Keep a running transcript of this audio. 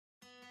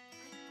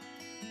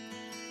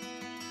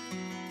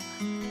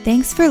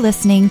Thanks for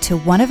listening to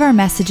one of our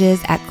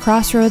messages at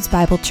Crossroads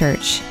Bible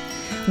Church.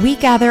 We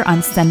gather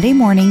on Sunday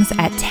mornings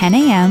at 10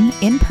 a.m.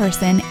 in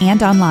person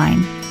and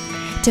online.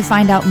 To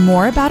find out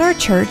more about our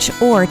church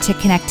or to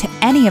connect to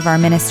any of our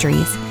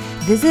ministries,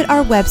 visit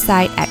our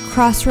website at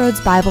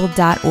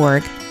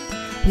crossroadsbible.org.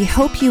 We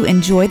hope you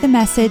enjoy the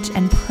message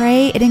and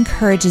pray it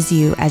encourages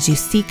you as you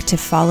seek to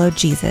follow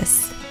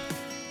Jesus.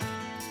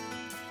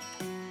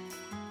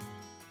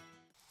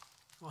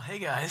 Well, hey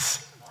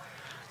guys,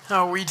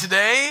 how are we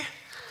today?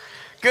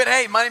 Good.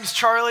 Hey, my name's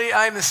Charlie.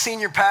 I'm the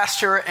senior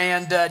pastor,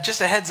 and just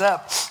a heads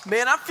up,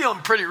 man, I'm feeling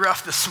pretty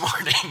rough this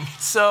morning.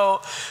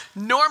 So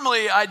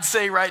normally I'd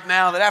say right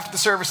now that after the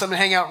service I'm going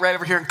to hang out right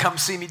over here and come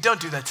see me. Don't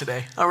do that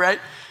today, all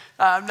right?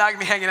 I'm not going to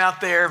be hanging out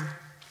there.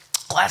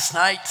 Last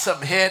night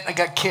something hit. I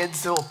got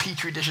kids, the little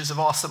Petri dishes of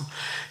awesome.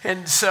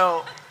 And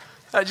so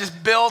I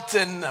just built,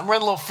 and I'm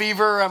running a little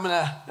fever. I'm going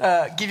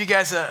to give you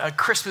guys a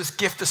Christmas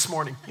gift this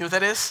morning. You know what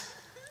that is?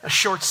 A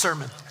short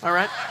sermon, all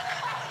right?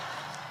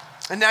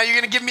 And now you're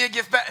going to give me a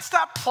gift back.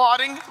 Stop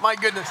plotting. My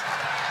goodness.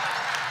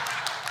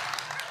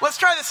 Let's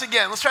try this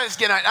again.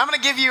 I'm going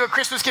to give you a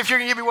Christmas gift. You're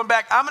going to give me one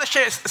back. I'm going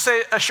to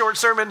say a short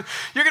sermon.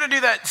 You're going to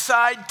do that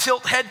side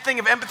tilt head thing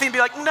of empathy and be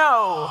like,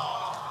 no.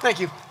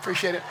 Thank you.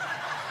 Appreciate it.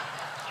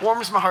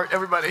 Warms my heart,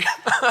 everybody.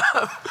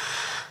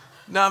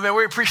 No, man,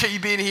 we appreciate you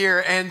being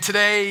here. And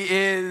today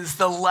is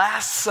the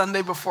last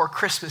Sunday before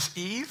Christmas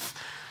Eve.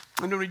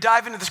 And when we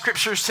dive into the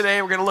scriptures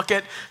today, we're going to look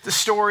at the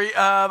story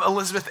of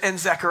Elizabeth and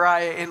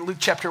Zechariah in Luke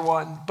chapter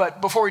 1.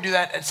 But before we do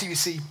that at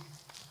CBC,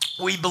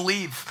 we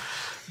believe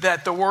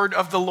that the word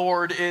of the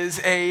Lord is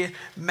a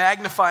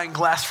magnifying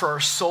glass for our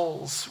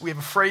souls. We have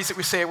a phrase that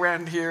we say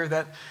around here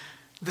that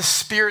the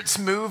Spirit's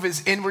move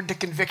is inward to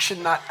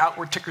conviction, not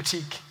outward to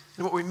critique.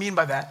 And what we mean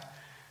by that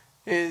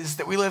is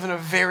that we live in a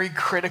very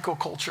critical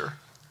culture.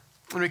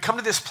 When we come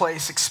to this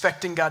place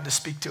expecting God to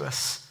speak to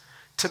us,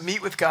 to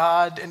meet with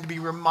God and to be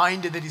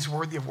reminded that he's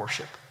worthy of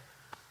worship.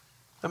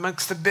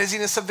 Amongst the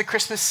busyness of the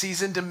Christmas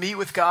season, to meet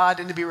with God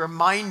and to be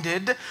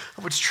reminded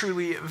of what's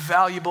truly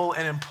valuable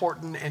and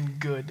important and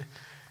good.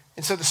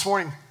 And so this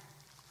morning,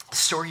 a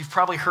story you've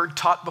probably heard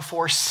taught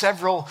before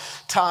several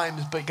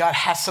times, but God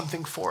has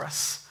something for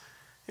us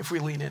if we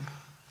lean in.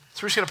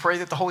 So we're just going to pray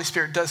that the Holy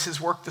Spirit does his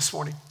work this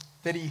morning,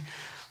 that he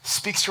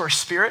speaks to our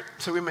spirit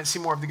so we might see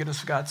more of the goodness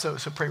of God. So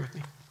pray with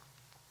me.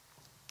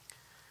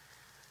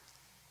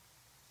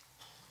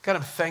 God,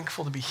 I'm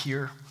thankful to be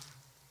here.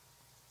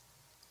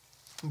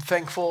 I'm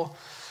thankful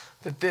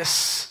that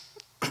this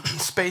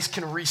space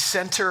can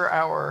recenter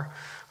our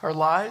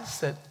lives,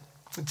 that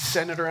it's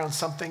centered around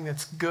something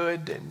that's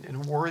good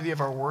and worthy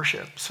of our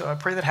worship. So I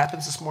pray that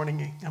happens this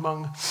morning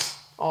among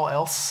all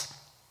else.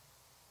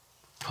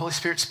 Holy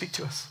Spirit, speak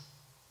to us.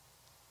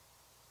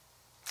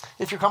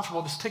 If you're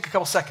comfortable, just take a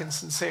couple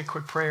seconds and say a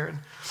quick prayer and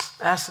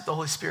ask that the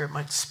Holy Spirit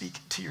might speak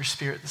to your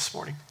spirit this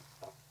morning.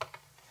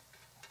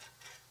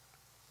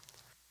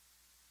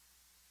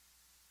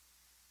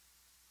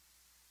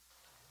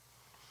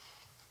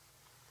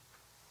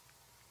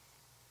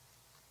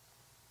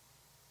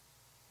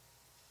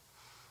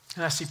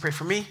 And I ask you to pray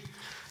for me,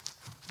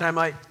 that I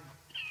might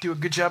do a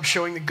good job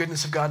showing the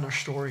goodness of God in our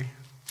story.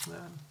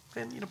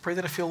 And pray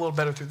that I feel a little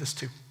better through this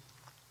too.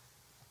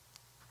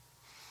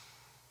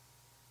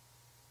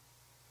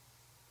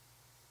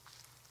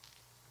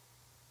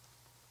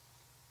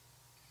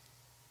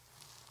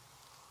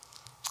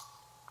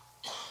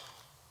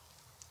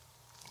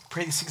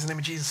 Pray these things in the name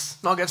of Jesus.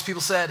 And all God's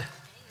people said,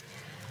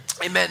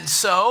 Amen.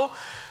 So,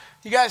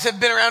 you guys have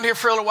been around here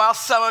for a little while,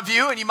 some of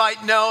you, and you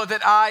might know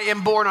that I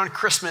am born on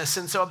Christmas.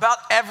 And so about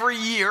every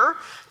year,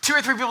 2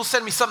 or 3 people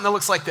send me something that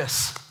looks like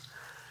this.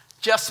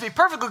 Just to be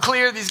perfectly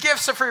clear, these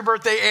gifts are for your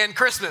birthday and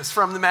Christmas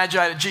from the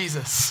Magi to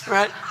Jesus,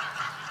 right?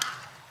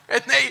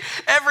 And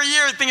every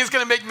year think it's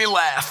going to make me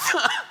laugh.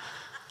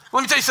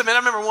 Let me tell you something. I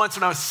remember once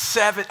when I was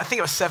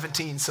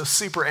 17, so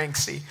super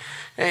angsty.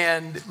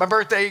 And my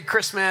birthday,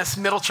 Christmas,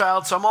 middle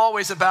child, so I'm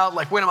always about,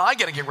 like, when am I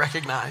going to get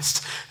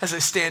recognized as I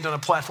stand on a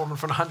platform in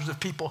front of hundreds of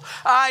people?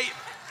 I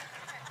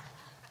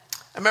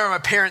remember my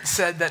parents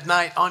said that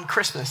night on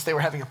Christmas, they were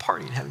having a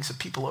party and having some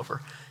people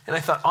over. And I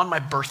thought, on my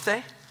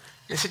birthday?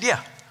 They said,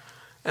 yeah.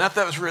 And I thought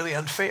that was really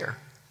unfair.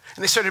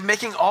 And they started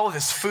making all of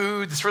this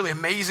food, this really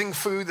amazing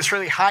food, this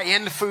really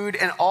high-end food,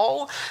 and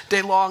all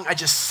day long I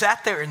just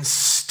sat there and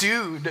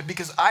stewed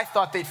because I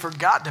thought they'd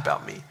forgotten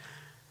about me.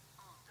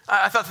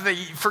 I thought that they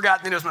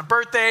forgot that it was my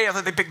birthday. I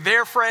thought they picked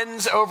their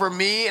friends over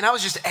me, and I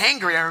was just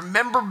angry. I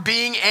remember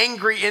being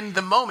angry in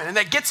the moment, and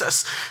that gets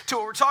us to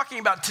what we're talking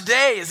about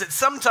today, is that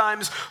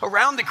sometimes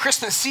around the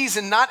Christmas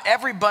season, not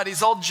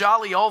everybody's all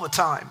jolly all the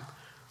time.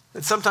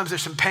 That sometimes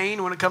there's some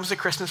pain when it comes to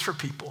Christmas for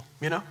people,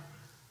 you know?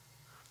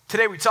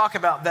 Today we talk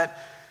about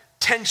that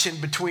tension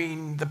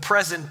between the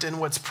present and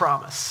what's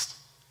promised.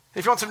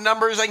 If you want some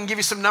numbers, I can give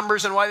you some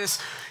numbers on why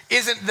this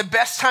isn't the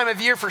best time of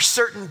year for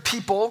certain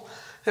people.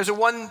 There's a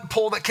one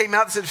poll that came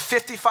out that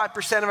said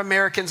 55% of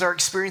Americans are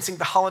experiencing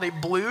the holiday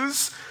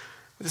blues,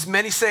 with as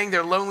many saying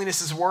their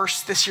loneliness is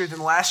worse this year than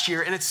last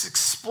year, and it's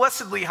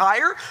explicitly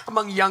higher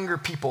among younger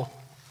people.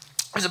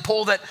 There's a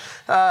poll that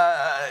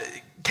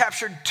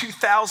captured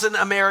 2,000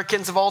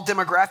 Americans of all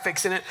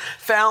demographics, and it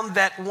found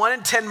that 1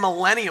 in 10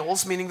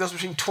 millennials, meaning those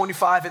between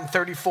 25 and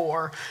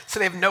 34, so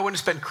they have no one to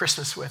spend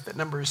Christmas with. That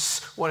number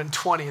is 1 in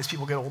 20 as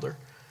people get older.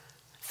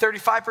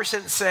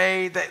 35%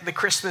 say that the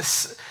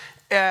Christmas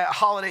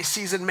holiday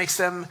season makes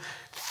them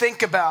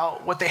think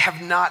about what they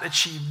have not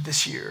achieved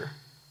this year.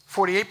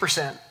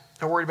 48%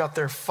 are worried about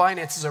their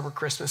finances over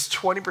Christmas.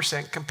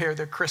 20% compare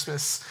their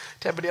Christmas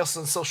to everybody else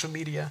on social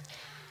media.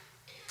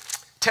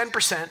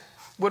 10%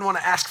 wouldn't want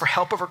to ask for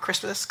help over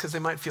Christmas because they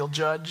might feel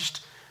judged.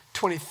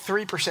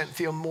 23%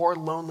 feel more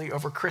lonely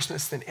over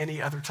Christmas than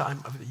any other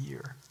time of the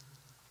year.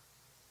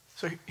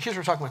 So here's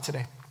what we're talking about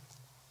today.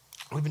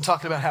 We've been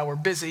talking about how we're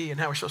busy and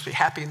how we're supposed to be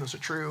happy, and those are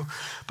true.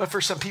 But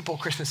for some people,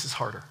 Christmas is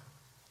harder.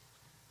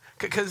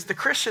 Because the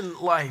Christian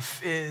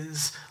life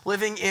is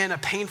living in a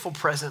painful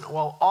present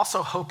while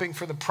also hoping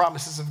for the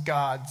promises of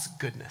God's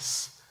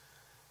goodness.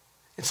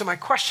 And so my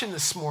question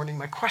this morning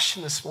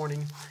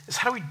is,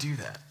 how do we do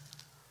that?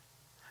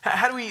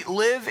 How do we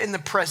live in the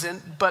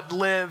present but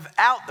live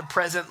out the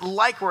present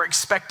like we're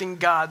expecting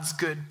God's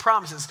good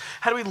promises?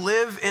 How do we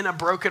live in a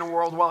broken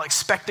world while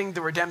expecting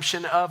the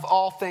redemption of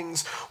all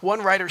things?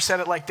 One writer said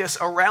it like this: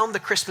 around the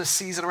Christmas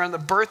season, around the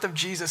birth of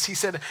Jesus, he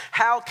said,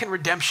 how can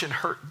redemption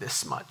hurt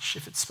this much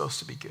if it's supposed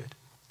to be good?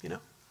 You know?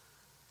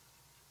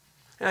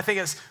 And I think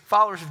as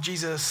followers of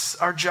Jesus,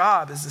 our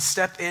job is to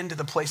step into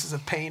the places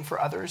of pain for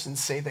others and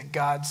say that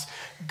God's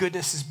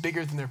goodness is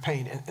bigger than their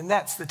pain. And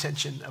that's the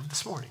tension of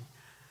this morning.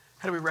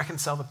 How do we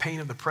reconcile the pain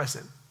of the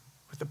present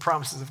with the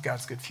promises of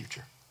God's good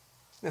future?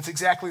 That's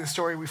exactly the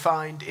story we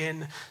find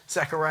in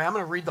Zechariah. I'm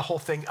going to read the whole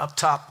thing up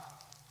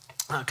top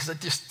because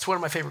it's one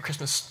of my favorite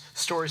Christmas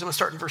stories. I'm going to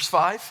start in verse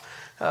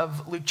 5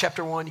 of Luke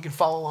chapter 1. You can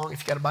follow along if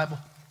you got a Bible.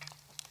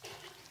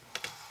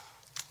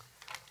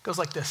 It goes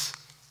like this.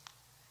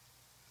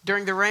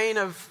 During the reign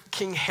of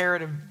King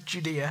Herod of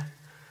Judea,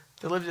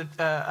 there lived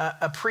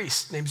a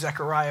priest named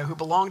Zechariah who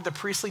belonged to the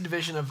priestly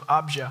division of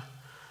Abijah.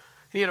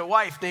 He had a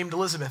wife named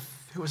Elizabeth,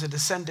 who was a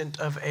descendant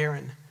of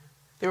Aaron.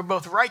 They were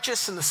both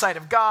righteous in the sight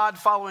of God,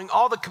 following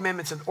all the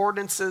commandments and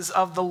ordinances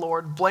of the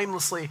Lord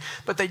blamelessly,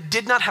 but they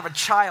did not have a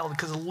child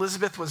because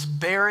Elizabeth was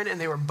barren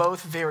and they were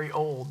both very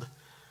old.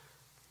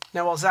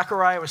 Now, while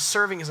Zechariah was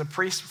serving as a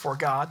priest before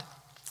God,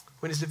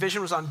 when his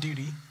division was on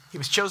duty, he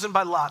was chosen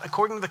by lot,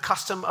 according to the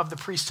custom of the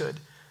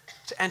priesthood,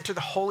 to enter the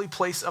holy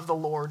place of the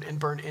Lord and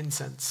burn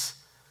incense.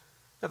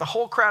 Now the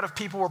whole crowd of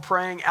people were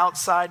praying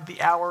outside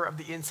the hour of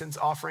the incense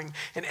offering.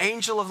 An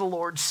angel of the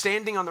Lord,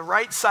 standing on the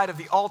right side of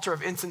the altar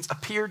of incense,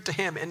 appeared to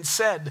him and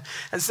said,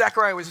 as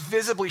Zechariah was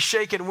visibly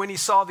shaken when he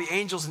saw the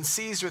angels and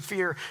seized with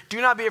fear,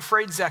 "Do not be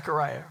afraid,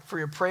 Zechariah, for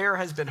your prayer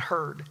has been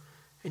heard,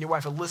 and your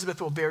wife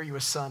Elizabeth will bear you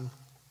a son.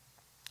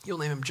 You'll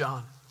name him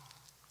John.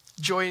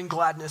 Joy and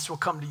gladness will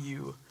come to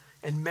you,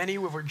 and many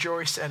will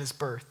rejoice at his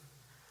birth,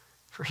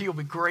 for he will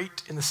be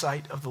great in the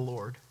sight of the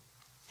Lord.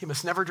 He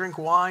must never drink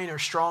wine or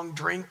strong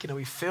drink, and he'll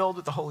be filled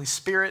with the Holy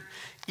Spirit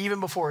even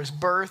before his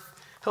birth.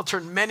 He'll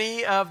turn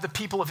many of the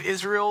people of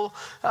Israel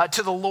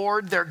to the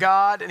Lord their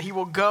God, and he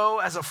will go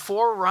as a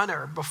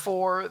forerunner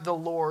before the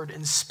Lord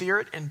in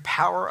spirit and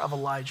power of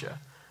Elijah,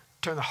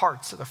 turn the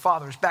hearts of the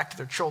fathers back to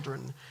their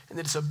children, and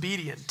the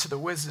disobedient to the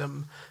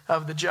wisdom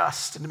of the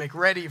just, and to make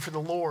ready for the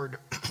Lord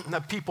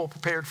the people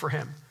prepared for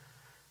him."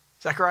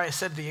 Zechariah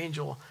said to the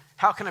angel,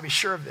 "How can I be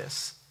sure of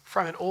this?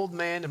 For I'm an old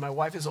man, and my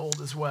wife is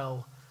old as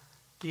well."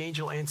 The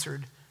angel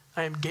answered,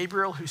 "I am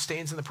Gabriel, who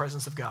stands in the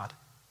presence of God,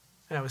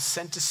 and I was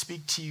sent to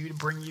speak to you to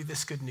bring you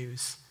this good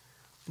news.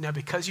 Now,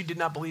 because you did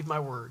not believe my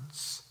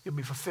words, you'll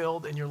be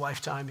fulfilled in your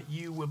lifetime.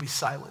 You will be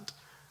silent,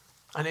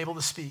 unable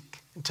to speak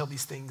until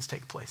these things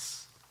take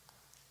place."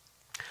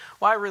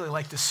 Why I really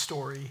like this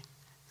story,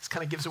 this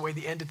kind of gives away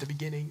the end at the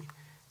beginning,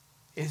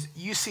 is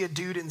you see a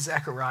dude in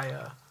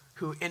Zechariah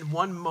who in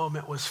one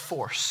moment was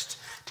forced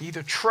to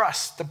either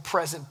trust the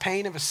present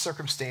pain of his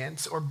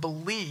circumstance or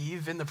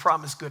believe in the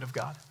promised good of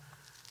God.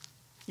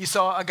 You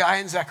saw a guy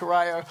in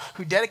Zechariah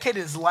who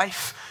dedicated his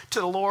life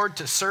to the Lord,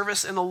 to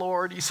service in the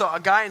Lord. You saw a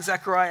guy in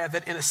Zechariah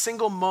that in a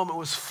single moment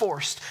was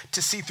forced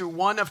to see through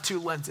one of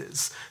two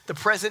lenses: the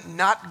present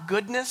not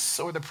goodness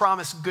or the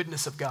promised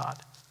goodness of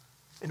God.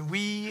 And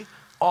we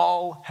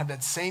all have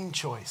that same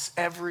choice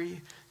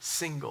every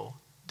single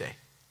day.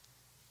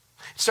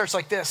 It starts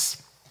like this.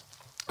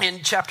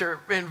 In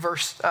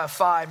verse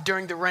 5,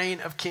 during the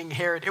reign of King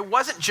Herod, it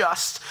wasn't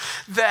just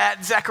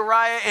that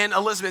Zechariah and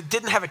Elizabeth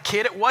didn't have a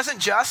kid. It wasn't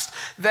just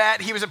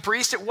that he was a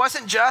priest. It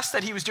wasn't just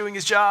that he was doing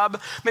his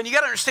job. Man, you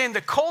got to understand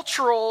the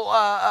cultural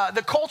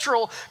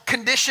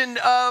condition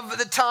of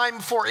the time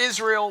for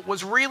Israel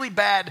was really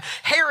bad.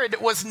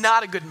 Herod was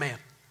not a good man.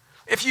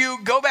 If you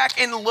go back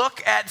and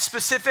look at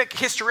specific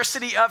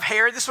historicity of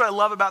Herod, this is what I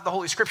love about the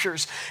Holy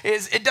Scriptures,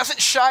 is it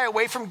doesn't shy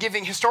away from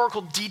giving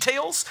historical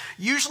details.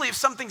 Usually if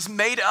something's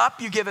made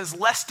up, you give as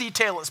less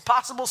detail as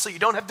possible so you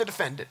don't have to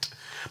defend it.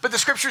 But the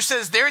Scripture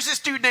says there's this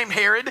dude named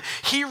Herod.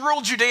 He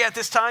ruled Judea at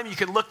this time. You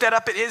can look that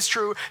up. It is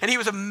true. And he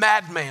was a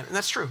madman. And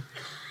that's true.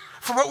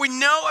 From what we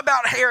know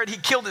about Herod, he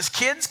killed his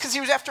kids because he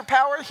was after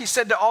power. He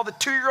said to all the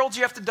 2-year-olds,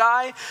 you have to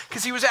die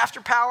because he was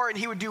after power, and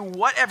he would do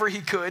whatever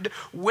he could,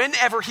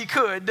 whenever he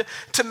could,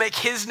 to make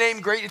his name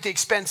great at the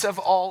expense of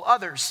all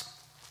others.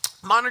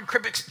 Modern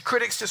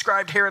critics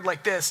described Herod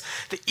like this: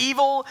 the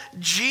evil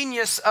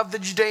genius of the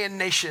Judean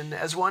nation,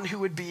 as one who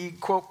would be,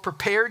 quote,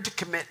 prepared to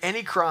commit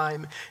any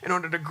crime in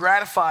order to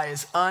gratify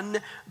his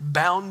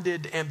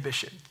unbounded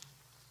ambition.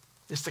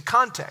 It's the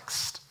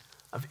context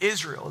of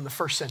Israel in the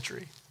first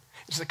century.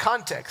 It's the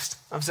context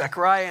of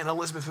Zechariah and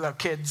Elizabeth without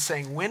kids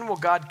saying, when will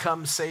God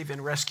come, save,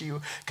 and rescue?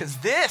 Because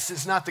this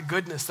is not the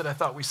goodness that I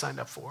thought we signed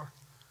up for.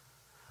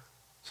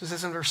 So it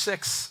says in verse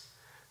 6,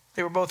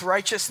 they were both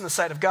righteous in the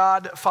sight of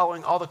God,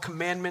 following all the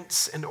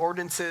commandments and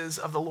ordinances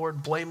of the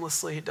Lord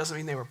blamelessly. It doesn't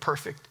mean they were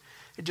perfect.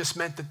 It just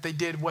meant that they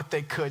did what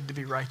they could to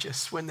be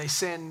righteous. When they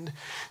sinned,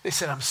 they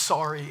said, I'm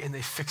sorry, and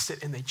they fixed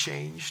it and they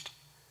changed.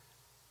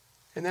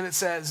 And then it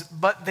says,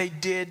 but they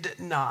did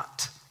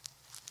not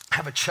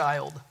have a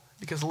child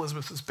because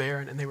Elizabeth was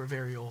barren and they were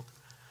very old.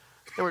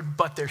 The word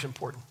but there's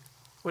important.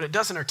 What it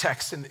does in our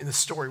text, in the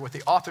story, what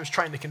the author is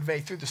trying to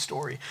convey through the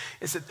story,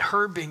 is that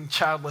her being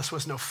childless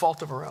was no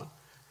fault of her own.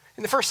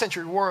 In the first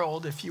century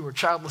world, if you were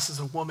childless as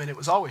a woman, it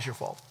was always your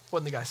fault. It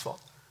wasn't the guy's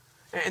fault.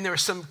 And there were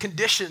some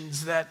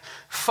conditions that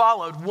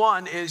followed.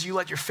 One is you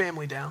let your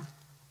family down.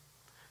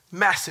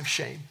 Massive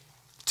shame.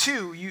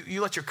 2,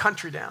 you let your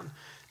country down,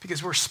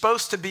 because we're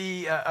supposed to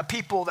be a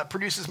people that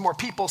produces more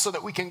people so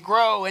that we can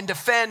grow and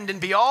defend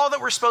and be all that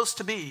we're supposed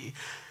to be.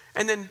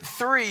 And then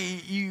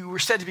 3, you were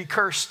said to be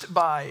cursed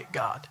by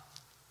God.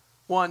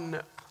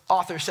 One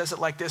author says it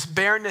like this: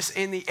 barrenness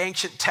in the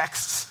ancient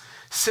texts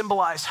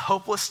symbolized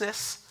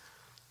hopelessness.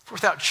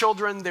 Without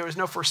children, there was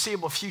no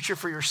foreseeable future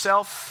for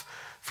yourself,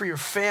 for your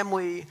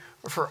family,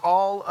 or for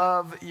all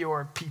of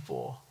your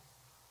people.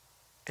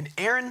 And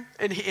Aaron,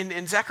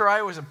 and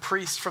Zechariah was a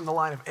priest from the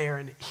line of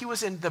Aaron. He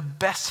was in the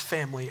best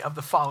family of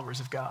the followers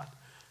of God,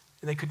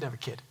 and they couldn't have a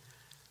kid.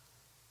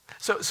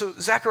 So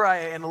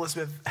Zechariah and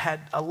Elizabeth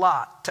had a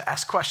lot to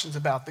ask questions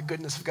about the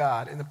goodness of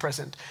God and the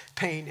present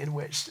pain in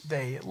which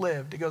they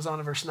lived. It goes on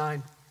in verse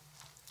 9.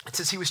 It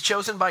says, he was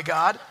chosen by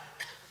God,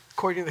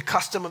 according to the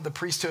custom of the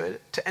priesthood,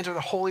 to enter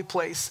the holy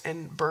place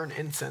and burn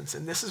incense.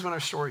 And this is when our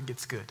story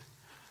gets good.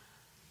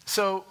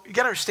 So you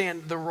got to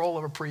understand the role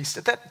of a priest.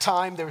 At that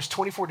time, there was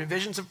 24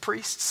 divisions of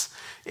priests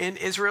in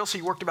Israel, so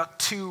you worked about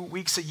 2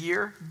 weeks a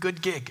year.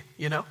 Good gig,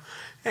 you know?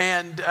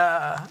 And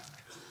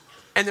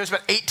there's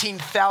about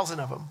 18,000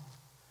 of them.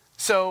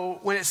 So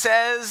when it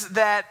says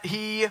that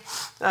he,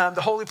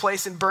 the holy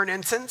place, and burn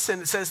incense,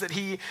 and it says that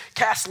he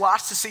cast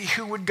lots to see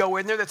who would go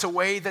in there, that's a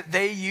way that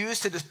they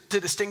used to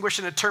distinguish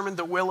and determine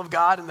the will of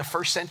God in the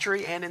first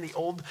century and in the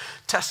Old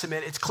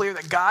Testament. It's clear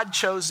that God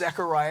chose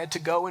Zechariah to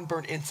go and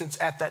burn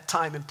incense at that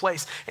time and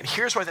place. And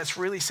here's why that's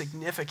really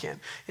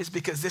significant, is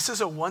because this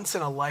is a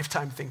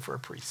once-in-a-lifetime thing for a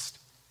priest.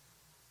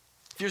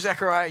 If you're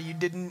Zechariah, you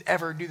didn't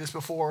ever do this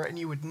before, and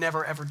you would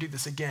never, ever do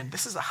this again.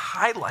 This is a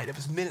highlight of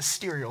his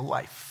ministerial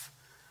life.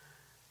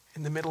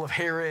 In the middle of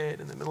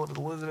Herod, in the middle of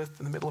Elizabeth,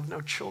 in the middle of no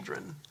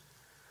children.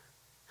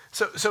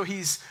 So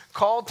he's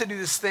called to do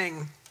this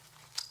thing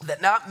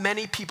that not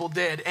many people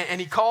did.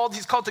 And he's called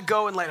to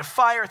go and light a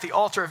fire at the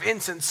altar of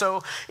incense.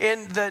 So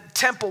in the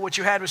temple, what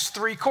you had was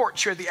 3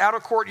 courts. You had the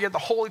outer court, you had the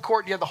holy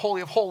court, you had the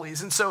Holy of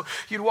Holies. And so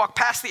you'd walk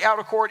past the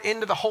outer court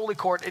into the holy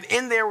court, and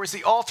in there was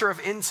the altar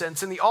of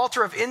incense. And the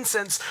altar of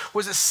incense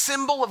was a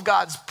symbol of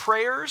God's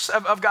prayers,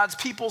 of God's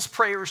people's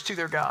prayers to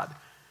their God.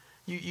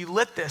 You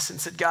lit this and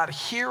said, God,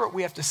 hear what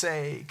we have to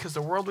say, because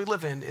the world we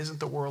live in isn't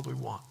the world we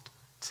want.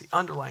 It's the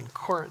underlying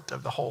current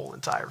of the whole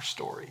entire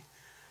story.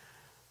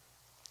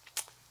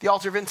 The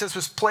altar of incense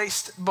was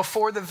placed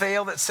before the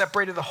veil that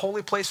separated the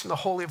holy place from the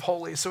Holy of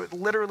Holies. So it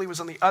literally was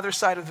on the other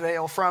side of the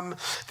veil from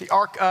the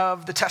Ark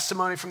of the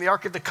Testimony, from the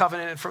Ark of the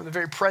Covenant, and from the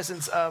very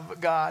presence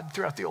of God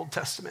throughout the Old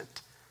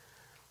Testament.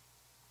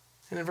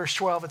 And in verse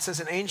 12, it says,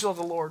 an angel of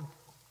the Lord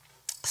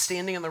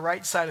standing on the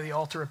right side of the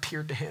altar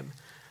appeared to him.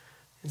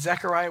 And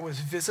Zechariah was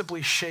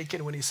visibly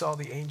shaken when he saw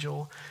the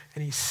angel,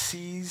 and he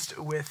seized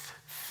with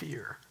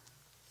fear.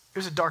 It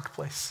was a dark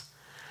place.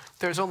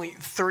 There's only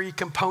 3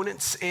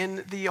 components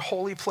in the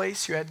holy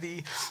place. You had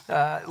the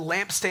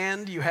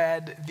lampstand, you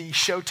had the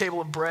show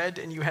table of bread,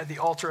 and you had the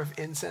altar of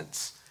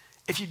incense.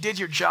 If you did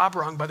your job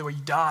wrong, by the way,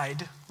 you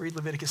died. Read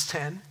Leviticus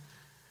 10.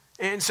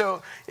 And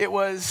so it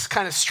was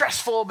kind of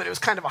stressful, but it was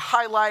kind of a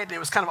highlight. And it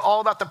was kind of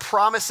all about the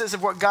promises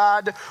of what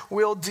God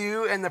will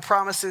do and the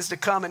promises to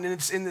come. And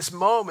it's in this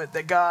moment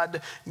that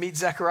God meets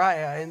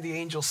Zechariah, and the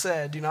angel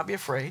said, do not be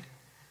afraid.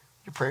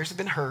 Your prayers have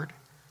been heard.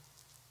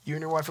 You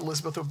and your wife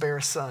Elizabeth will bear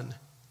a son,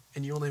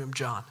 and you will name him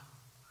John.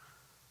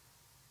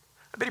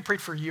 I bet he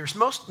prayed for years.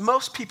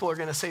 Most people are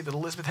going to say that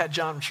Elizabeth had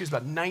John when she was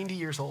about 90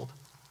 years old.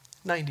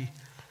 90.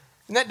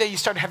 And that day you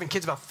started having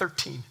kids about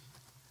 13.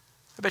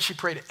 I bet she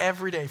prayed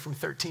every day from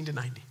 13 to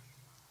 90.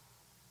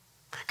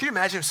 Could you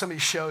imagine if somebody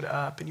showed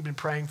up and you've been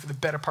praying for the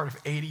better part of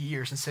 80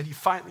 years and said,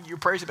 your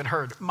prayers have been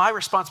heard? My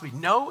response would be,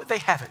 no, they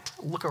haven't.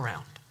 Look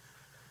around.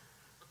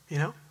 You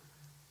know?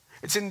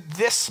 It's in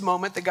this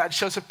moment that God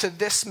shows up to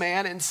this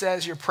man and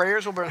says, your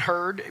prayers have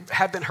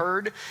been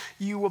heard.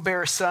 You will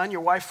bear a son,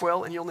 your wife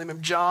will, and you'll name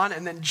him John.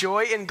 And then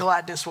joy and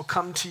gladness will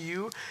come to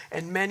you,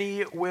 and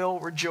many will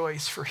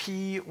rejoice, for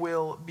he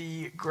will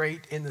be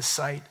great in the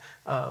sight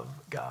of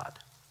God.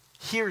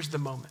 Here's the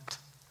moment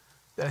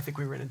that I think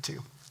we ran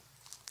into.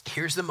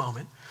 Here's the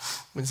moment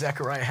when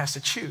Zechariah has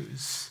to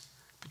choose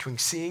between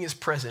seeing his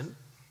present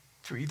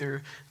through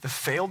either the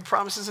failed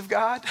promises of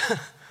God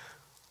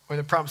or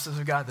the promises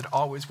of God that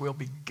always will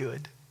be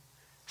good.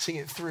 Seeing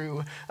it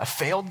through a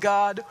failed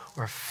God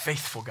or a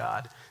faithful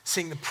God.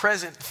 Seeing the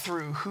present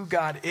through who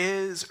God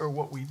is or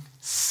what we've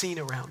seen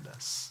around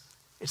us.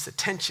 It's the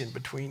tension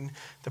between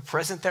the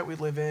present that we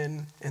live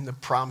in and the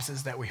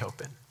promises that we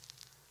hope in.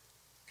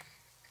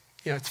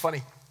 You know, it's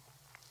funny.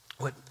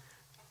 What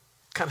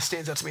kind of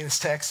stands out to me in this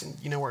text, and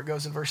you know where it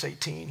goes in verse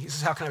 18. He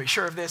says, how can I be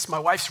sure of this? My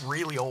wife's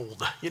really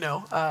old, you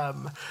know.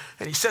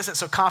 And he says that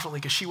so confidently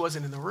because she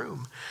wasn't in the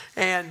room.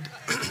 And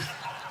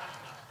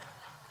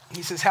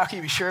he says, how can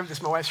you be sure of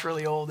this? My wife's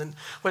really old. And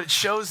what it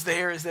shows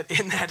there is that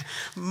in that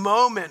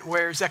moment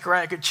where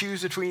Zechariah could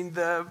choose between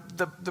the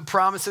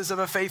promises of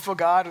a faithful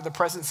God or the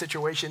present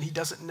situation, he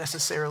doesn't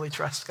necessarily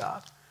trust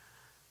God.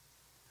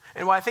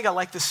 And why I think I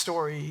like this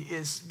story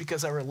is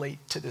because I relate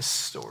to this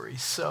story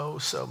so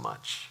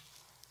much.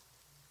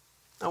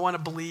 I want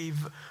to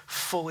believe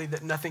fully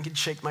that nothing can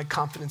shake my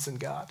confidence in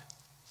God.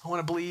 I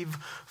want to believe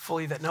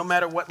fully that no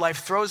matter what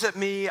life throws at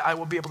me, I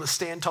will be able to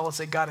stand tall and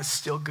say, God is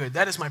still good.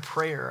 That is my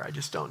prayer. I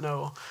just don't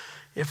know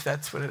if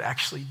that's what it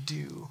actually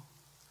do.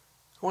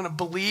 I want to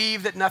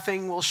believe that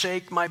nothing will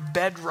shake my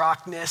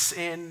bedrockness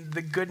in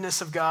the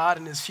goodness of God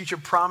and his future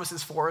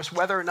promises for us,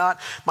 whether or not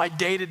my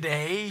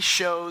day-to-day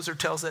shows or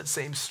tells that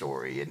same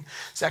story. And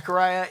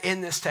Zechariah in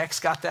this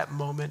text got that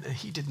moment and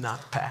he did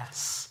not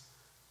pass.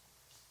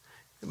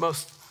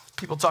 Most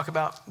people talk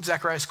about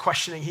Zechariah's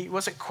questioning. He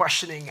wasn't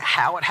questioning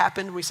how it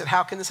happened. We said,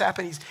 how can this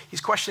happen? He's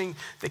questioning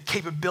the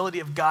capability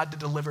of God to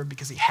deliver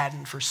because he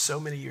hadn't for so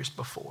many years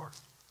before.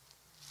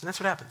 And that's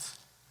what happens.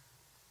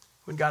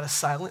 When God is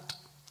silent,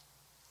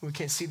 when we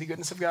can't see the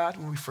goodness of God,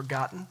 when we've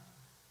forgotten,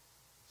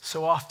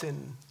 so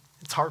often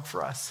it's hard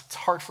for us. It's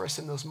hard for us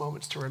in those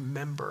moments to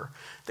remember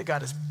that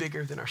God is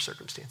bigger than our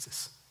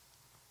circumstances.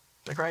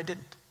 Zechariah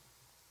didn't.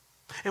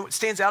 And what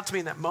stands out to me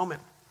in that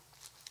moment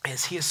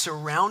is he is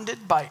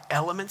surrounded by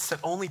elements that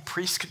only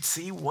priests could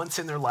see once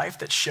in their life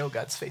that show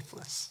God's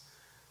faithfulness.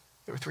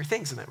 There were three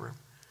things in that room.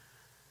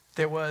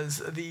 There was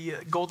the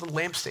golden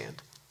lampstand.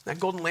 That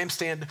golden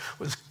lampstand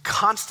was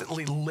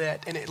constantly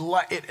lit, and it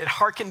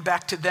harkened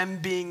back to them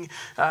being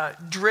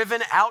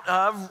driven out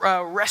of,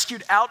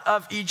 rescued out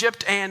of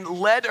Egypt and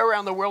led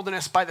around the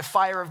wilderness by the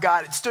fire of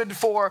God. It stood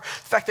for the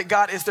fact that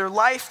God is their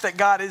life, that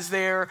God is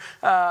their,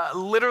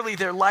 literally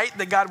their light,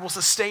 that God will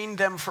sustain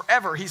them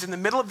forever. He's in the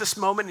middle of this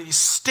moment, and he's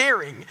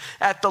staring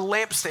at the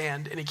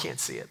lampstand, and he can't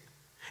see it.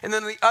 And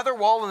then the other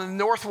wall, and the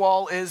north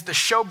wall, is the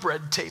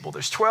showbread table.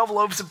 There's 12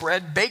 loaves of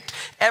bread baked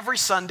every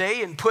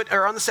Sunday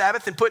or on the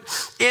Sabbath and put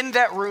in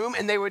that room,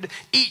 and they would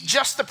eat.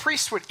 Just the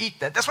priests would eat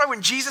that. That's why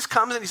when Jesus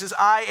comes and he says,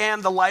 I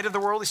am the light of the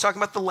world, he's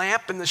talking about the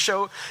lamp and the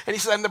show, and he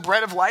says, I'm the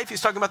bread of life. He's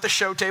talking about the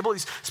show table.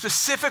 He's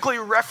specifically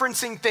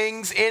referencing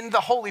things in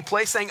the holy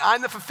place, saying,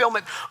 I'm the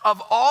fulfillment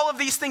of all of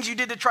these things you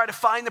did to try to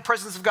find the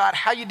presence of God.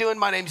 How you doing?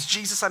 My name's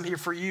Jesus. I'm here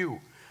for you.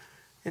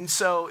 And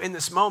so in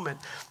this moment,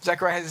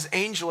 Zechariah has this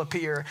angel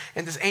appear,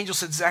 and this angel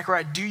said,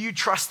 Zechariah, do you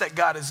trust that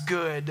God is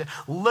good?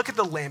 Look at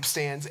the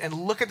lampstands and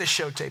look at the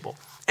show table.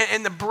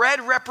 And the bread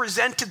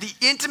represented the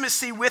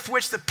intimacy with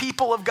which the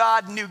people of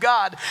God knew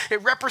God.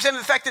 It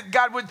represented the fact that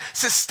God would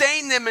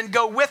sustain them and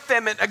go with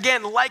them, and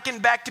again,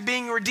 likened back to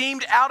being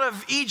redeemed out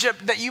of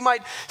Egypt, that you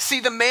might see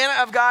the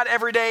manna of God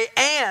every day,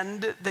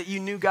 and that you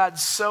knew God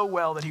so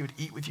well that he would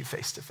eat with you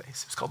face to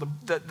face. It's called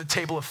the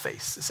table of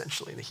face,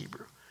 essentially, in the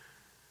Hebrew.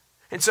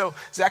 And so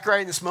Zechariah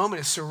in this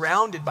moment is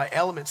surrounded by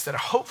elements that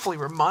hopefully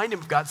remind him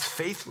of God's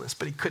faithfulness,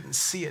 but he couldn't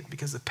see it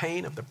because the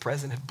pain of the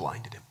present had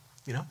blinded him,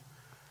 you know?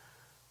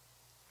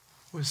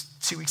 It was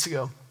 2 weeks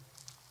ago.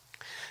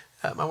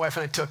 My wife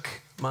and I took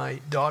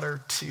my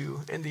daughter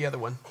and the other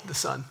one, the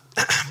son,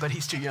 but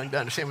he's too young to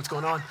understand what's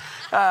going on.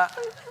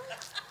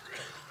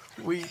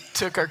 We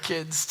took our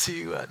kids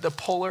to the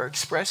Polar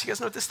Express. You guys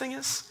know what this thing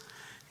is?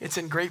 It's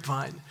in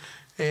Grapevine,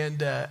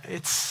 and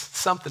it's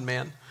something,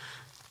 man.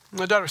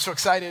 My daughter was so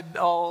excited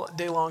all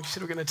day long. She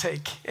said, we're going to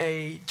take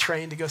a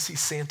train to go see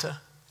Santa.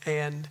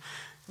 And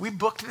we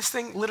booked this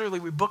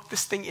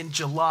thing in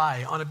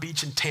July on a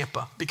beach in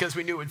Tampa because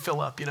we knew it would fill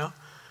up, you know?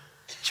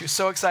 She was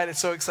so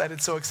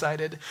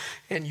excited.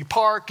 And you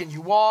park and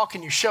you walk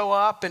and you show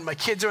up, and my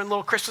kids are in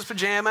little Christmas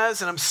pajamas,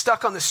 and I'm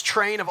stuck on this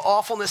train of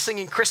awfulness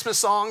singing Christmas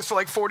songs for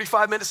like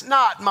 45 minutes.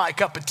 Not my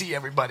cup of tea,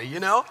 everybody, you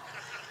know?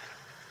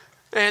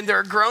 And there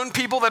are grown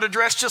people that are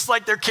dressed just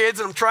like their kids,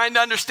 and I'm trying to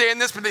understand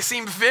this, but they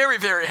seem very,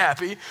 very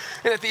happy.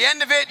 And at the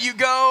end of it, you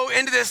go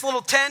into this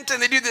little tent,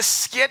 and they do this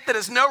skit that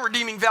has no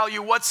redeeming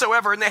value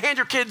whatsoever, and they hand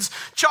your kids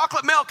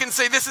chocolate milk and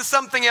say, this is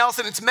something else,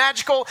 and it's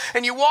magical,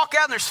 and you walk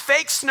out, and there's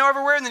fake snow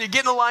everywhere, and then you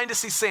get in the line to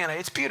see Santa.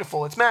 It's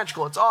beautiful, it's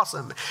magical, it's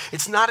awesome.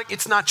 It's not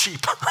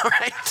cheap, all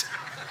right?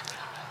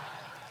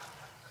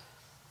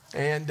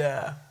 And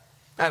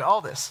at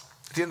all this,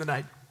 at the end of the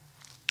night,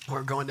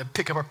 we're going to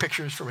pick up our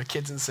pictures for my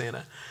kids and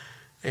Santa.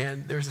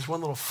 And there's this one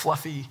little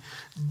fluffy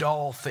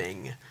doll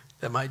thing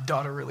that my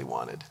daughter really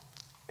wanted.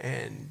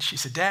 And she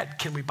said, Dad,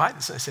 can we buy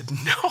this? And I said,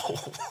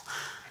 no.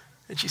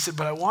 And she said,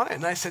 but I want it.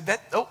 And I said,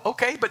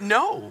 okay, but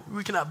no,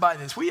 we cannot buy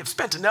this. We have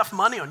spent enough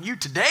money on you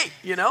today,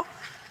 you know?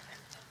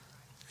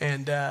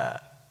 And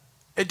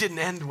it didn't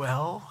end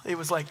well. It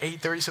was like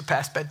 8:30, so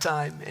past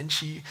bedtime. And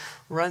she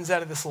runs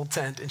out of this little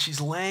tent, and she's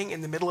laying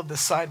in the middle of the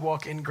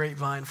sidewalk in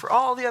Grapevine for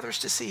all the others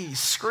to see,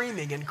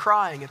 screaming and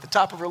crying at the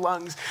top of her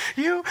lungs,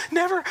 you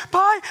never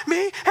buy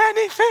me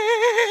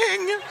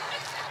anything.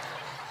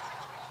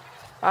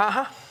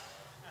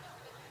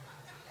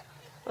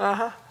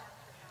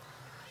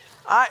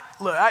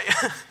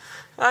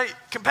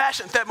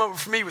 Compassion at that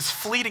moment for me was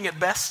fleeting at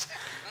best.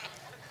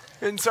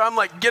 And so I'm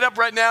like, get up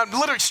right now. And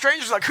literally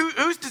strangers are like,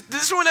 who's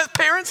this one has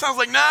parents? And I was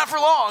like, nah, for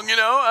long, you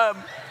know.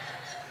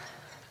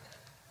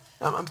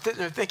 I'm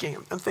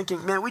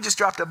thinking, man, we just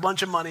dropped a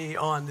bunch of money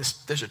on this.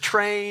 There's a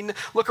train.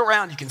 Look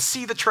around. You can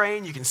see the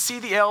train. You can see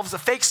the elves. The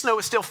fake snow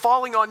is still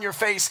falling on your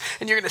face.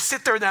 And you're going to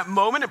sit there in that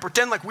moment and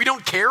pretend like we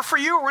don't care for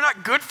you or we're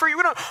not good for you.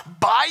 We don't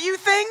buy you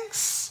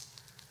things.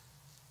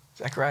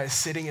 Zechariah is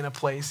sitting in a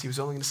place he was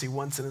only going to see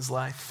once in his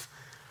life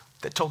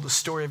that told the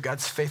story of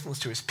God's faithfulness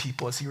to his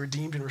people as he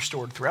redeemed and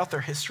restored throughout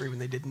their history when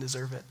they didn't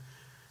deserve it.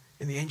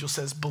 And the angel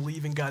says,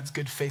 believe in God's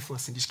good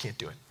faithfulness and you just can't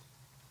do it.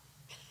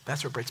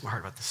 That's what breaks my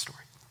heart about this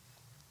story.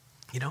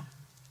 You know?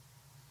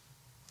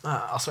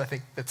 Also, I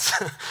think that's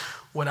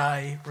what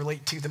I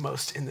relate to the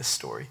most in this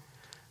story.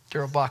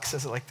 Darrell Bock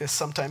says it like this: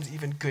 sometimes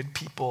even good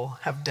people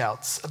have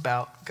doubts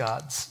about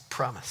God's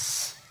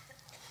promise.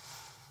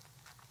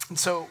 And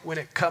so when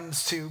it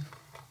comes to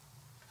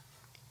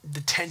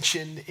the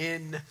tension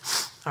in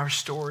our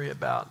story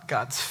about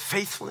God's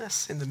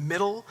faithfulness in the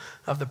middle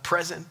of the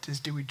present is,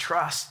 do we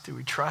trust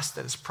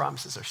that his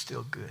promises are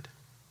still good?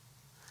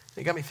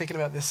 It got me thinking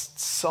about this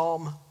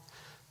psalm.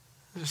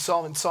 There's a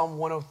psalm in Psalm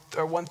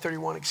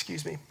 131,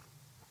 excuse me.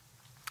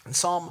 In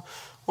Psalm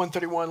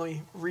 131, let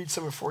me read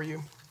some of it for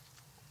you.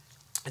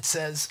 It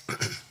says,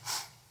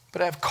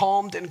 but I have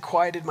calmed and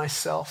quieted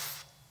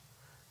myself.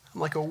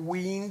 I'm like a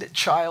weaned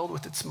child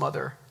with its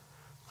mother.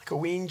 Like a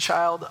weaned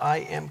child, I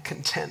am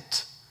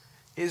content.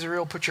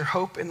 Israel, put your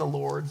hope in the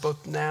Lord,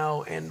 both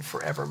now and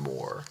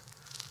forevermore.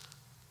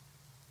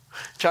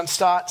 John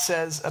Stott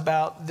says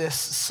about this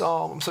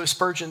psalm, so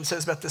Spurgeon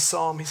says about this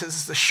psalm, he says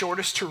it's the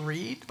shortest to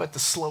read, but the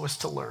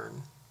slowest to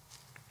learn.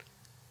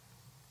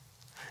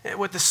 And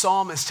what the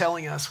psalm is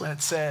telling us when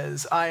it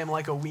says, I am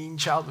like a weaned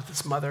child with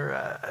its mother,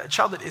 a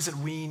child that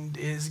isn't weaned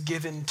is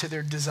given to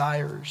their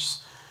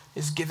desires,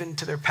 is given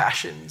to their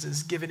passions,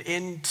 is given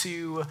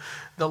into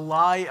the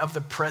lie of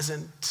the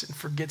present and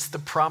forgets the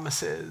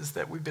promises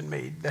that have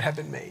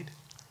been made.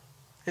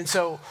 And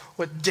so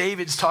what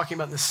David's talking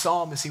about in this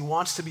psalm is he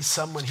wants to be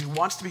someone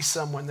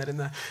that in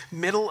the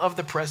middle of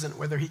the present,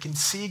 whether he can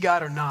see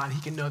God or not,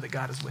 he can know that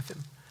God is with him.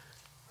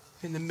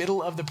 In the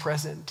middle of the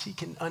present, he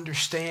can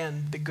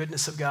understand the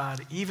goodness of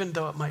God, even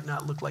though it might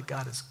not look like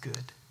God is good.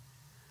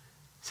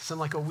 He says, I'm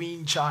like a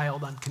weaned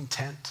child, I'm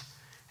content.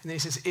 And then he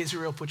says,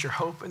 Israel, put your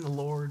hope in the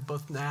Lord,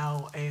 both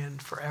now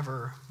and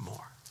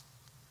forevermore.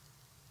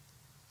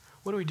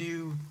 What do we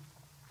do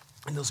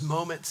in those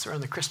moments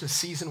around the Christmas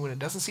season when it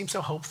doesn't seem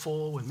so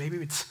hopeful, when maybe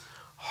it's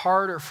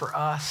harder for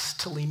us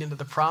to lean into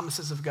the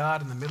promises of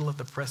God in the middle of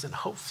the present?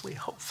 Hopefully.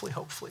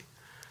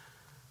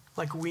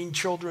 Like weaned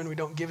children, we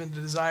don't give in to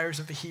the desires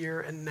of the here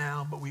and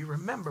now, but we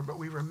remember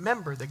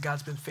that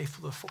God's been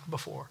faithful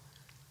before.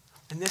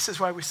 And this is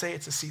why we say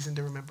it's a season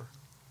to remember.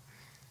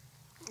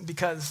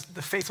 Because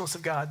the faithfulness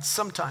of God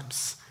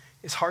sometimes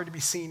is hard to be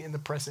seen in the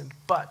present,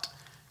 but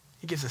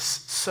he gives us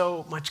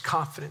so much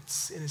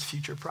confidence in his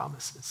future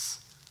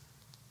promises.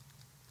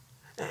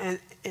 And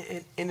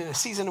in a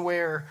season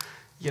where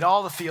you get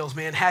all the feels,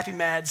 man, happy,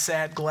 mad,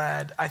 sad,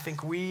 glad, I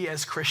think we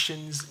as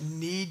Christians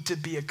need to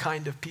be a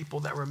kind of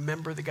people that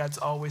remember that God's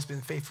always been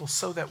faithful,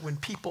 so that when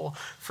people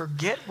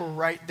forget, we're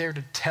right there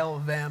to tell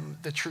them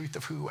the truth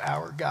of who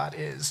our God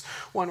is.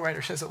 One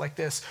writer says it like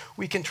this: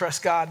 we can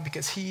trust God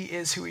because he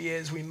is who he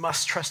is. We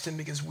must trust him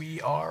because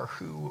we are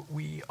who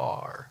we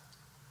are.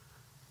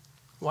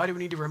 Why do we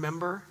need to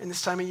remember in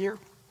this time of year?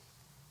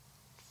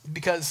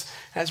 Because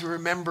as we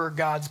remember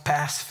God's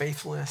past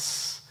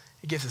faithfulness,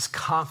 it gives us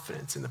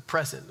confidence in the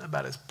present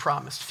about his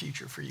promised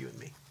future for you and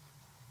me.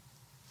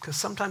 Because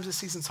sometimes this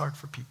season's hard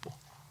for people.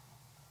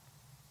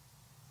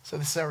 So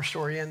this is how our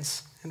story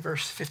ends in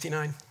verse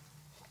 59.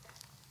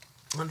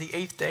 On the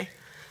 8th day,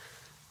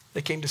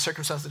 they came to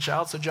circumcise the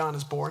child, so John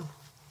is born.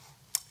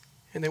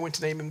 And they went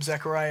to name him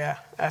Zechariah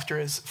after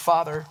his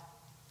father.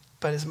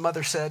 But his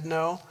mother said,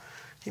 no,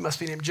 he must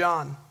be named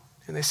John.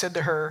 And they said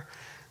to her,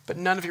 but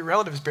none of your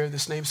relatives bear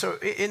this name. So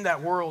in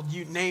that world,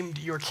 you named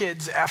your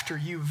kids after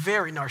you,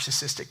 very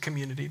narcissistic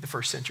community, the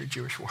first century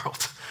Jewish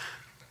world.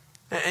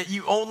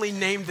 You only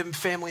named them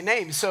family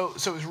names. So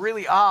it was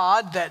really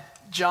odd that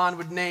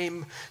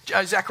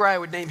Zechariah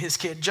would name his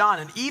kid John.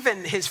 And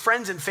even his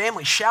friends and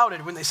family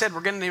shouted when they said,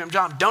 we're going to name him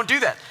John. Don't do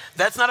that.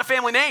 That's not a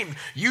family name.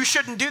 You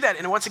shouldn't do that.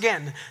 And once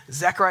again,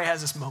 Zechariah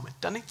has this moment,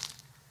 doesn't he?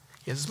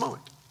 He has this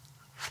moment.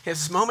 He has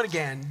this moment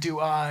again. Do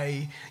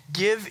I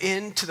give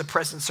in to the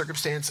present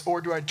circumstance,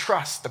 or do I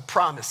trust the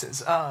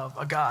promises of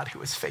a God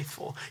who is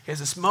faithful? He has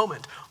this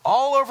moment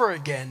all over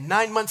again,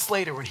 9 months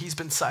later, when he's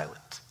been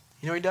silent.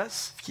 You know what he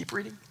does? Keep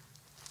reading.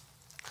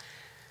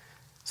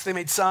 So they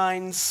made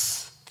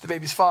signs to the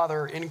baby's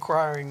father,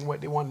 inquiring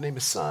what they wanted to name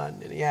his son,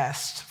 and he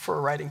asked for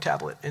a writing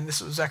tablet, and this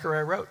is what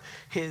Zechariah wrote.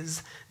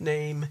 His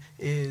name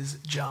is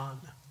John.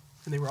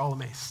 And they were all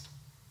amazed.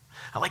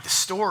 I like the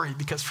story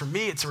because for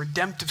me, it's a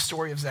redemptive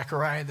story of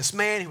Zechariah, this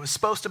man who was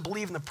supposed to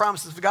believe in the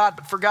promises of God,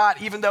 but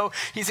forgot, even though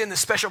he's in the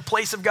special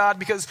place of God,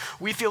 because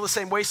we feel the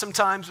same way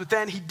sometimes. But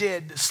then he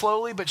did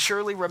slowly but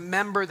surely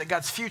remember that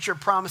God's future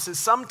promises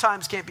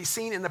sometimes can't be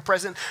seen in the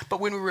present, but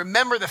when we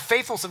remember the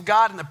faithfulness of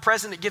God in the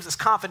present, it gives us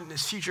confidence in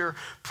his future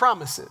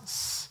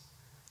promises.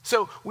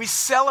 So we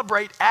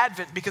celebrate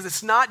Advent because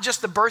it's not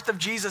just the birth of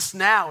Jesus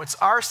now, it's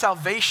our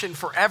salvation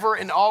forever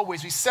and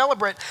always. We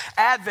celebrate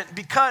Advent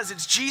because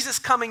it's Jesus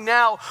coming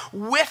now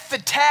with the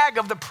tag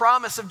of the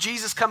promise of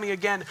Jesus coming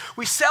again.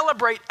 We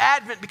celebrate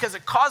Advent because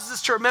it causes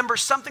us to remember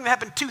something that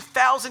happened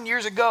 2,000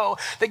 years ago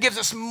that gives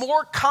us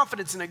more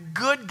confidence in a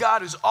good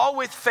God who's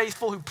always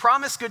faithful, who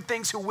promised good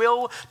things, who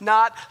will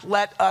not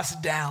let us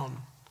down.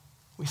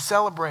 We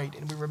celebrate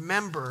and we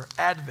remember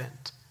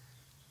Advent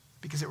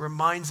because it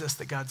reminds us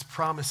that God's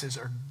promises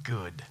are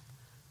good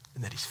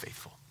and that he's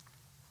faithful.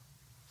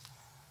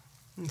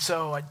 And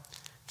so I'd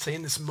say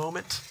in this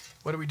moment,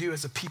 what do we do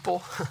as a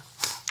people?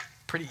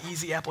 Pretty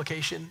easy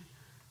application,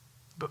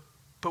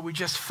 but we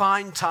just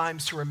find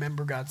times to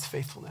remember God's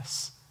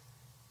faithfulness.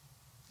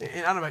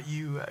 And I don't know about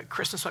you,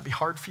 Christmas might be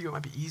hard for you, it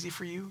might be easy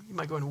for you. You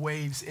might go in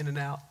waves, in and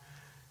out.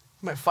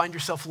 You might find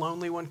yourself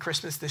lonely one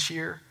Christmas this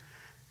year.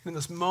 And in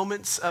those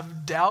moments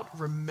of doubt,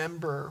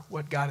 remember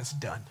what God has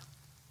done.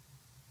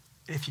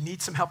 And if you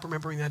need some help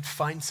remembering that,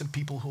 find some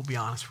people who will be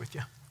honest with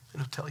you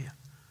and who'll tell you.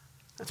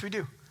 That's what we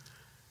do.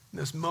 In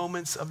those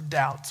moments of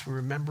doubts, we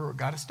remember what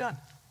God has done.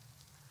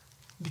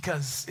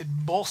 Because it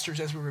bolsters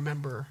as we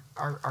remember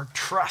our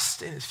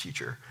trust in his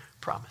future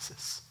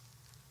promises.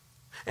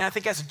 And I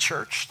think as a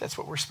church, that's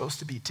what we're supposed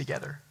to be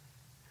together.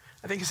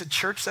 I think as a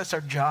church, that's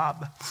our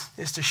job,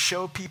 is to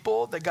show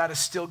people that God is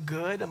still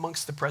good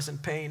amongst the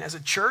present pain. As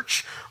a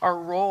church, our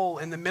role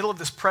in the middle of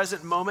this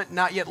present moment,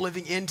 not yet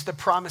living into the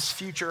promised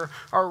future,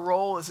 our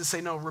role is to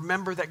say, no,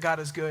 remember that God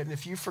is good. And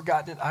if you've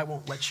forgotten it, I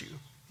won't let you,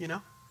 you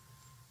know?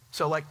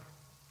 So like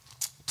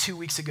 2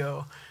 weeks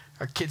ago,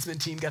 our Kidsman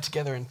team got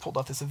together and pulled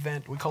off this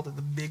event. We called it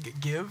the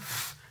Big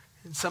Give.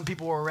 And some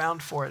people were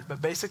around for it.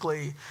 But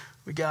basically,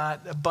 we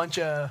got a bunch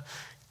of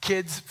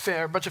kids,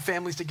 a bunch of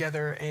families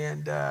together,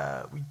 and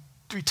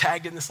we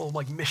tagged in this little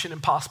like Mission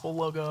Impossible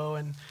logo,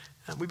 and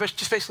we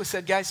just basically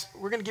said, guys,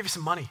 we're going to give you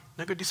some money.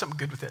 Now go do something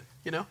good with it,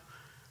 you know?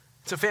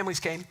 So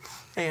families came,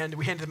 and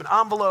we handed them an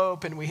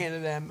envelope, and we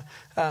handed them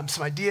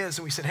some ideas,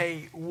 and we said,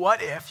 hey,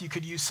 what if you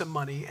could use some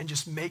money and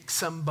just make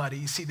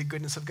somebody see the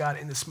goodness of God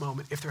in this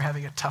moment if they're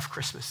having a tough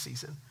Christmas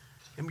season?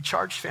 And we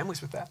charged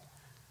families with that.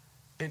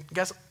 And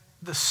guys,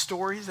 the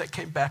stories that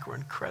came back were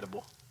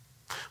incredible.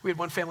 We had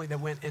one family that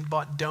went and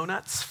bought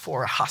donuts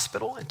for a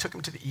hospital and took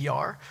them to the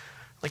ER,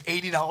 like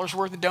 $80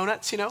 worth of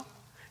donuts, you know?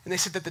 And they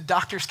said that the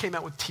doctors came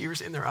out with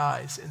tears in their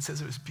eyes and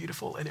says it was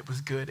beautiful and it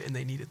was good and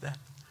they needed that.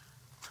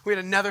 We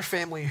had another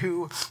family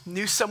who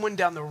knew someone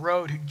down the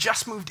road who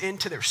just moved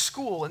into their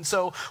school. And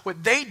so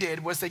what they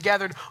did was they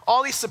gathered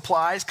all these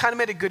supplies, kind of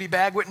made a goodie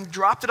bag, went and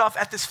dropped it off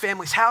at this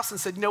family's house and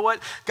said, you know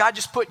what? God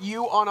just put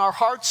you on our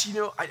hearts. You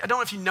know, I don't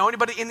know if you know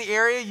anybody in the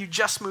area. You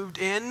just moved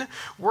in.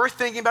 We're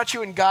thinking about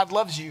you and God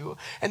loves you.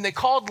 And they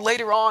called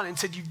later on and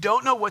said, you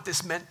don't know what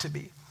this meant to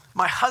me.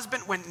 My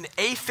husband went in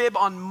AFib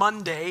on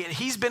Monday and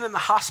he's been in the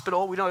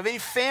hospital. We don't have any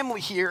family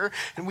here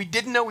and we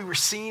didn't know we were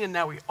seen and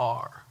now we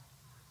are.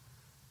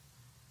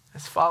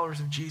 As followers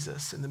of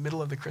Jesus in the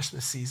middle of the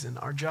Christmas season,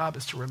 our job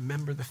is to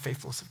remember the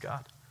faithfulness of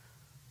God.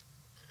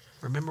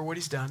 Remember what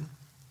he's done.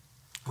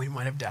 We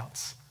might have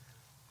doubts.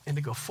 And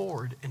to go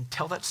forward and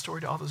tell that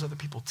story to all those other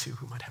people too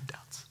who might have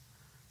doubts.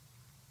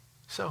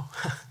 So,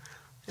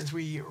 as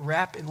we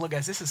wrap, and look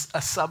guys, this is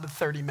a sub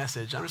 30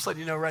 message. I'm just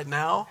letting you know right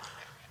now,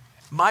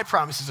 my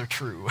promises are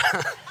true.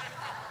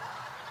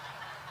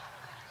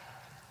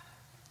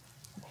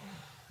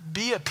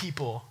 Be a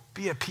people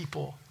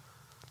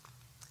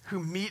who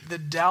meet the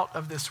doubt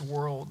of this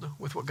world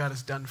with what God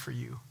has done for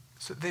you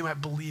so that they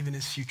might believe in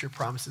his future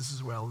promises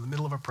as well in the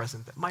middle of a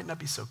present that might not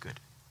be so good.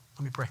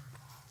 Let me pray.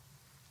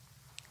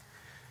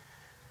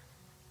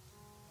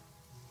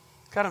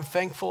 God, I'm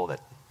thankful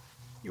that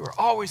you are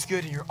always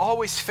good and you're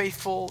always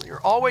faithful.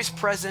 You're always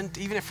present,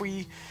 even if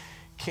we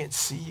can't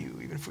see you,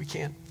 even if we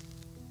can't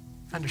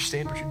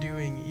understand what you're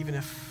doing, even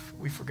if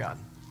we've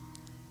forgotten.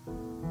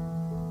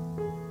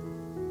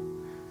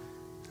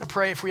 I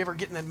pray if we ever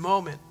get in that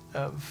moment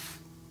of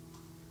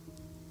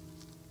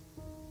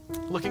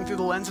looking through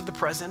the lens of the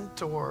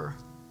present or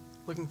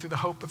looking through the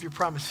hope of your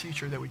promised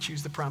future, that we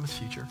choose the promised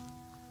future.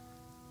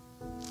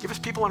 Give us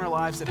people in our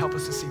lives that help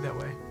us to see that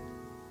way.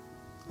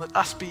 Let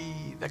us be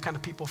that kind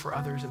of people for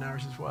others and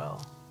ours as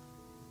well.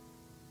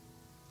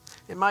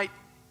 It might,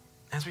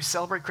 as we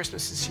celebrate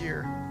Christmas this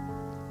year,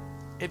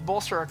 it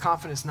bolster our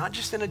confidence, not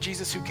just in a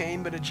Jesus who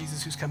came, but a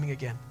Jesus who's coming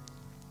again.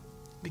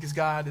 Because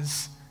God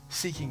is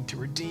seeking to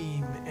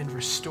redeem and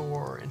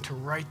restore and to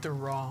right the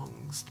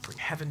wrongs, to bring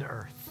heaven to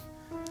earth,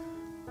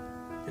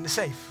 and to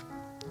save.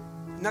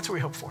 And that's what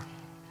we hope for.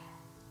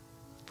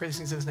 Pray these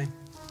things in his name.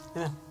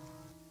 Amen.